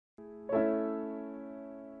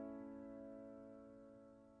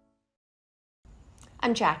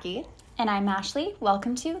I'm Jackie. And I'm Ashley.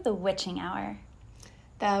 Welcome to the Witching Hour.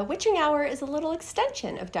 The Witching Hour is a little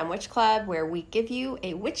extension of Dumb Witch Club where we give you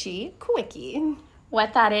a witchy quickie.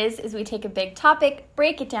 What that is we take a big topic,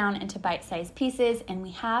 break it down into bite-sized pieces, and we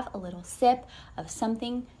have a little sip of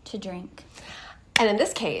something to drink. And in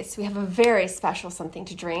this case, we have a very special something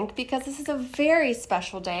to drink because this is a very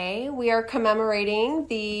special day. We are commemorating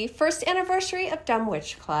the first anniversary of Dumb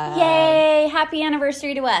Witch Club. Yay! Happy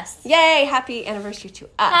anniversary to us. Yay! Happy anniversary to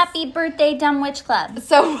us. Happy birthday, Dumb Witch Club.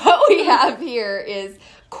 So what we have here is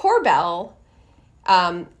Corbel.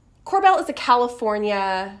 Corbel is a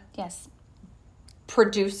California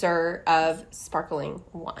producer of sparkling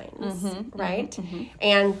wines, right?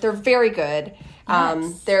 And they're very good.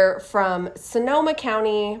 Yes. They're from Sonoma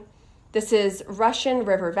County. This is Russian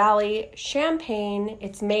River Valley Champagne.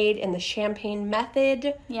 It's made in the Champagne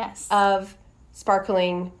method of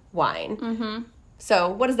sparkling wine. So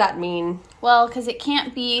what does that mean? Well, because it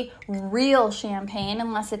can't be real champagne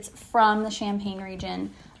unless it's from the Champagne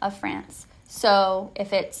region of France. So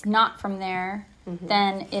if it's not from there,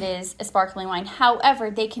 then it is a sparkling wine.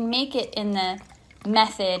 However, they can make it in the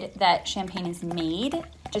method that champagne is made,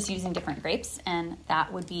 just using different grapes, and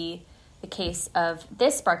that would be the case of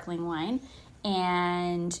this sparkling wine,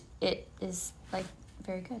 and it is like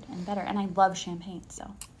very good and better, and I love champagne. So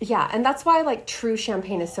yeah, and that's why like true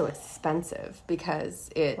champagne is so expensive, because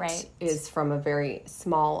it is from a very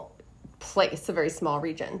small place, a very small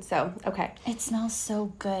region. So okay, it smells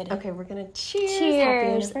so good. Okay, we're gonna cheers.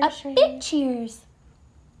 Cheers. Happy anniversary. A big cheers.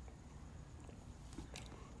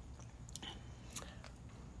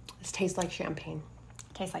 This tastes like champagne.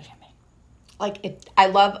 Tastes like champagne. Like it. I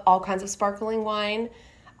love all kinds of sparkling wine.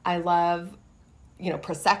 I love,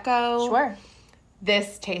 Prosecco. Sure.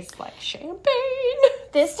 This tastes like champagne.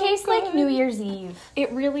 This tastes like New Year's Eve.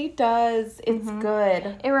 It really does. It's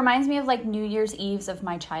good. It reminds me of like New Year's Eves of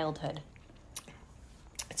my childhood.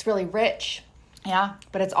 It's really rich. Yeah.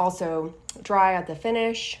 But it's also dry at the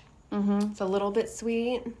finish. It's a little bit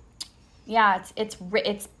sweet. Yeah, it's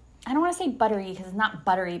I don't want to say buttery because it's not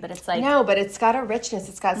buttery, but it's like... No, but it's got a richness.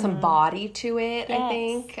 It's got some body to it, yes. I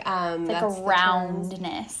think. It's like a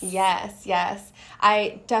roundness. Yes.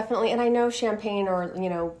 I definitely... And I know champagne or,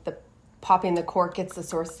 the popping the cork gets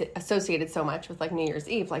associated so much with, like, New Year's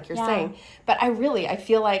Eve, like you're saying. But I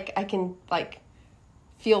feel like I can, like,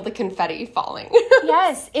 feel the confetti falling.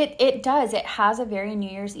 Yes, it does. It has a very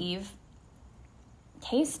New Year's Eve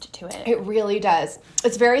taste to it. It really does.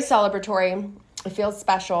 It's very celebratory. It feels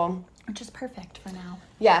special. Which is perfect for now.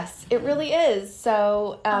 Yes, it really is.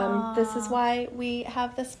 So this is why we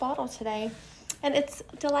have this bottle today. And it's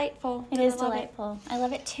delightful. It is delightful. I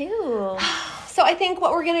love it too. So I think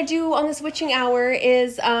what we're going to do on this witching hour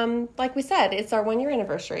is, like we said, it's our 1-year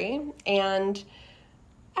anniversary. And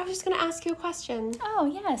I was just going to ask you a question.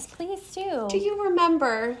 Oh, yes, please do. Do you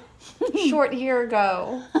remember a short year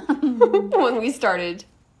ago when we started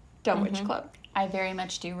Dumb Witch Club? I very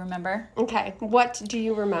much do remember. Okay. What do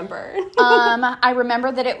you remember? I remember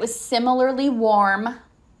that it was similarly warm.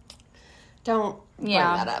 Don't bring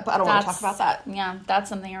that up. I don't want to talk about that. Yeah, that's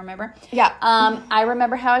something I remember. Yeah. I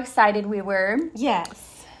remember how excited we were.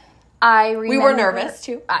 Yes. We were nervous,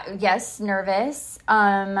 too. Yes, nervous.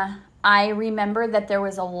 I remember that there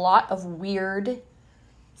was a lot of weird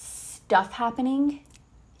stuff happening.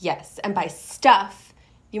 Yes, and by stuff...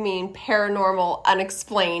 You mean paranormal,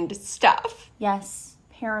 unexplained stuff. Yes,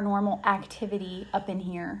 paranormal activity up in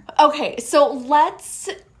here. Okay, so let's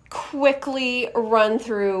quickly run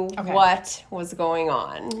through what was going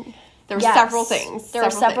on. There were several things. There were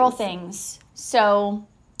several things. So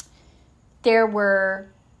there were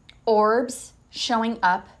orbs showing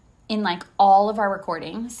up in like all of our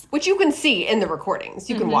recordings. Which you can see in the recordings.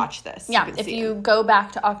 You can watch this. Yeah, if you go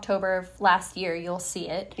back to October of last year, you'll see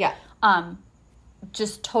it. Yeah.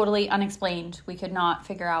 Just totally unexplained. We could not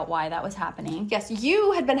figure out why that was happening. Yes,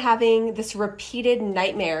 you had been having this repeated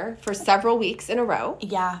nightmare for several weeks in a row.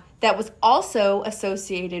 Yeah. That was also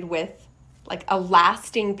associated with, like, a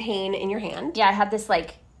lasting pain in your hand. Yeah, I had this,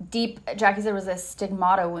 like, deep... Jackie said it was a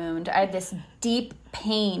stigmata wound. I had this deep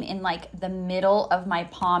pain in, like, the middle of my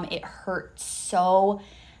palm. It hurt so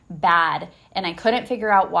bad. And I couldn't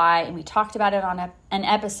figure out why. And we talked about it on an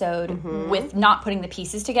episode with not putting the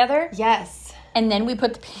pieces together. Yes. And then we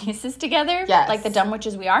put the pieces together, like the dumb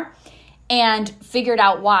witches we are, and figured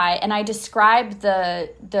out why. And I described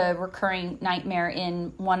the recurring nightmare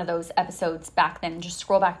in one of those episodes back then. Just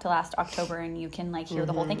scroll back to last October and you can like hear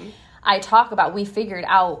the whole thing. I talk about, we figured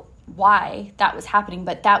out why that was happening,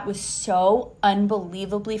 but that was so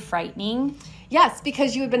unbelievably frightening. Yes,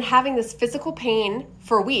 because you had been having this physical pain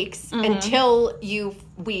for weeks until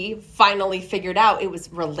we finally figured out it was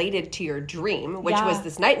related to your dream, which was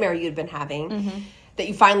this nightmare you'd been having, that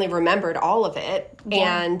you finally remembered all of it.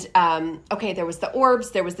 Yeah. And, okay, there was the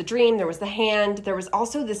orbs, there was the dream, there was the hand, there was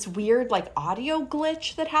also this weird, like, audio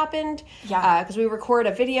glitch that happened. Yeah. Because we record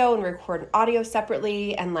a video and we record an audio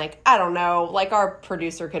separately, and, like, I don't know, like, our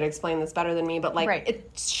producer could explain this better than me, but, like, it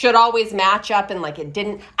should always match up, and, like, it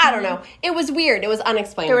didn't. I don't know. It was weird. It was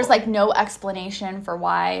unexplainable. There was, like, no explanation for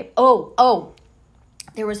why. Oh,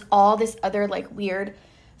 there was all this other, like, weird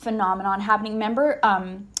phenomenon happening. Remember,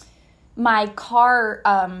 my car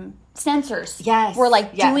sensors were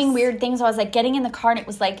like doing weird things. I was like getting in the car and it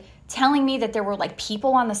was like telling me that there were like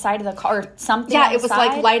people on the side of the car or something. Yeah, it was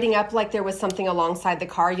like lighting up like there was something alongside the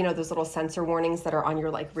car. You know, those little sensor warnings that are on your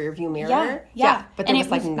like rear view mirror. Yeah. But there was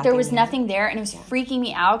like nothing. There was nothing there, and it was freaking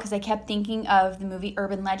me out because I kept thinking of the movie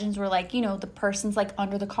Urban Legends, where like, you know, the person's like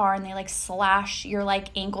under the car and they like slash your like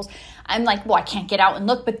ankles. I'm like, well, I can't get out and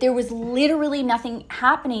look, but there was literally nothing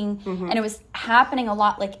happening, and it was happening a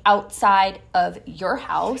lot like outside of your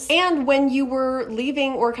house. And when you were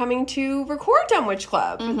leaving or coming to record Dumb Witch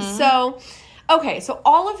Club. So, okay, so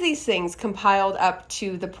all of these things compiled up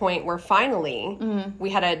to the point where finally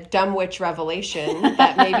we had a Dumb Witch revelation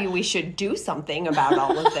that maybe we should do something about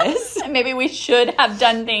all of this. Maybe we should have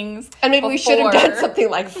done things. And maybe we should have done something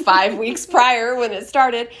like 5 weeks prior when it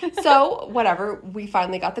started. So, whatever, we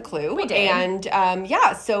finally got the clue. We did. And,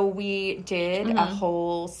 so we did a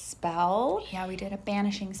whole spell. Yeah, we did a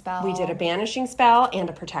banishing spell. We did a banishing spell and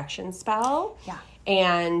a protection spell. Yeah.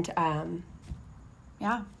 And,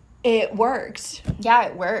 yeah. It worked. Yeah,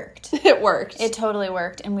 it worked. It worked. It totally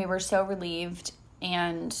worked, and we were so relieved.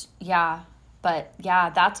 And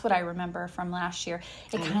that's what I remember from last year.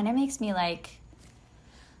 It kind of makes me like,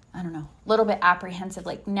 I don't know, a little bit apprehensive.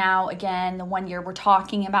 Like now, again, the 1 year we're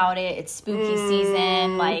talking about it. It's spooky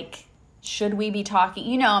season. Like, should we be talking?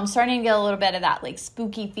 You know, I'm starting to get a little bit of that like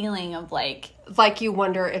spooky feeling of like you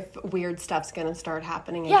wonder if weird stuff's gonna start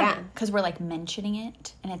happening again. Because we're like mentioning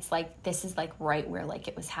it, and it's like this is like right where like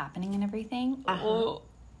it was happening and everything. Oh,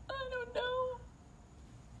 I don't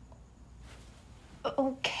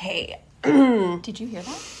know. Okay. Did you hear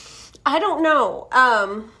that? I don't know.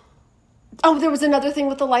 There was another thing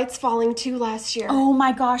with the lights falling too last year. Oh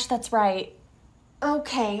my gosh, that's right.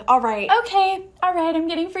 Okay, all right. Okay, all right, I'm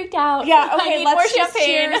getting freaked out. Yeah, okay, let's just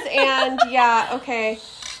cheers and okay.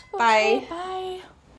 Bye. Bye.